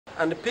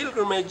And the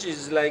pilgrimage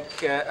is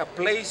like a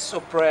place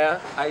of prayer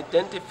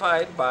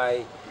identified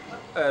by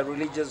a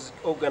religious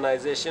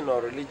organization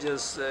or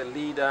religious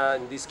leader.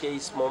 In this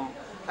case,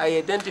 I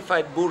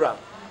identified Bura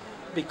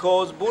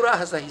because Bura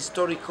has a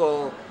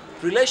historical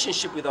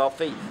relationship with our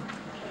faith.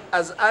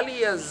 As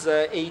early as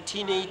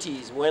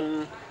 1880s,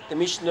 when the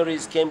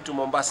missionaries came to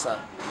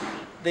Mombasa,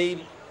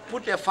 they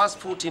put their first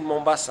foot in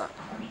Mombasa.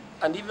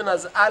 And even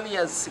as early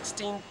as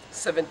 16th,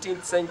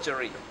 17th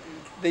century,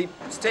 they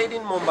stayed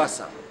in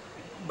Mombasa.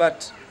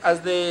 But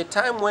as the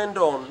time went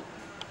on,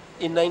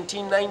 in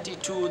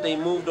 1992, they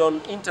moved on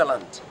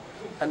Interland.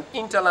 And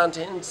Interland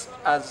ends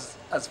as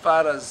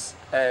far as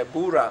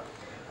Bura.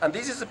 And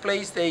this is a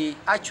place they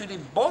actually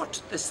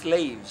bought the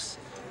slaves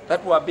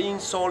that were being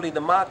sold in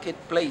the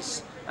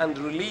marketplace and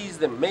released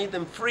them, made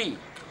them free.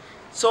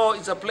 So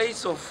it's a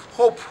place of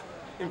hope.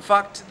 In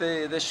fact,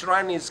 the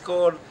shrine is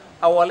called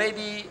Our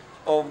Lady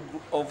of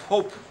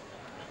Hope,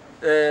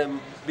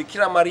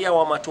 Bikira Maria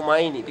wa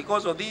Matumaini,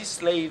 because of these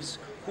slaves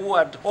who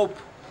had hope.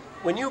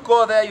 When you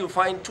go there, you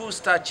find two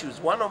statues,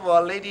 one of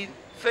Our Lady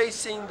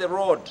facing the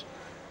road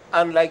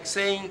and like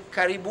saying,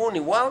 Karibuni,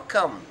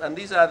 welcome. And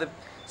these are the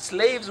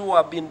slaves who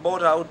have been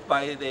bought out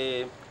by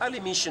the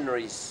early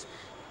missionaries,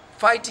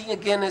 fighting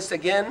against,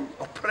 again,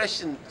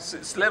 oppression,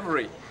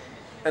 slavery.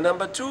 And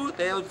number two,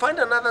 they will find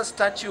another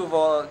statue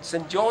of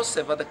St.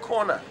 Joseph at the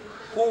corner,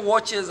 who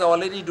watches Our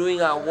Lady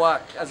doing our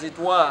work, as it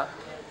were,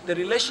 the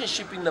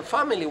relationship in the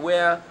family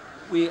where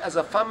we, as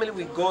a family,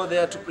 we go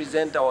there to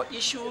present our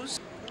issues.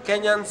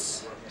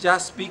 Kenyans,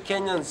 just be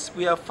Kenyans.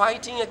 We are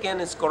fighting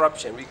against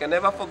corruption. We can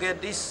never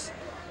forget this,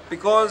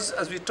 because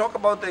as we talk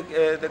about the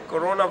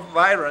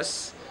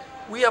coronavirus,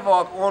 we have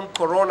our own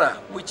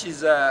corona, which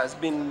is, has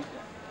been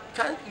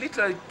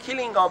literally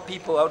killing our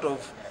people out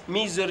of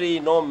misery,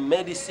 no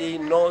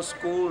medicine, no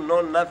school, no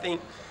nothing.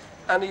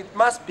 And it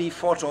must be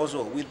fought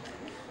also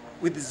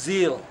with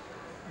zeal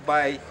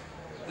by,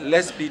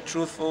 let's be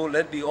truthful,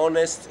 let's be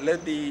honest,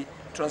 let's be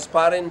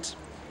transparent.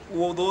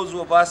 Those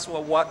of us who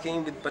are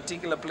working with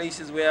particular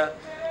places where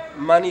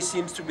money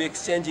seems to be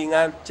exchanging,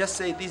 and just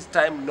say this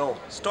time, no,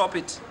 stop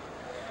it.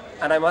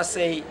 And I must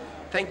say,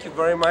 thank you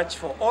very much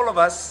for all of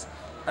us.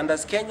 And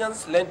as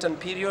Kenyans, Lenten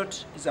period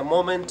is a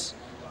moment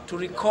to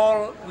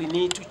recall we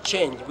need to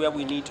change where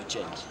we need to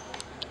change.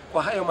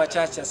 Kwa hayo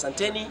machache,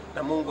 asanteni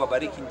na Mungu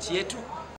abariki nchi yetu.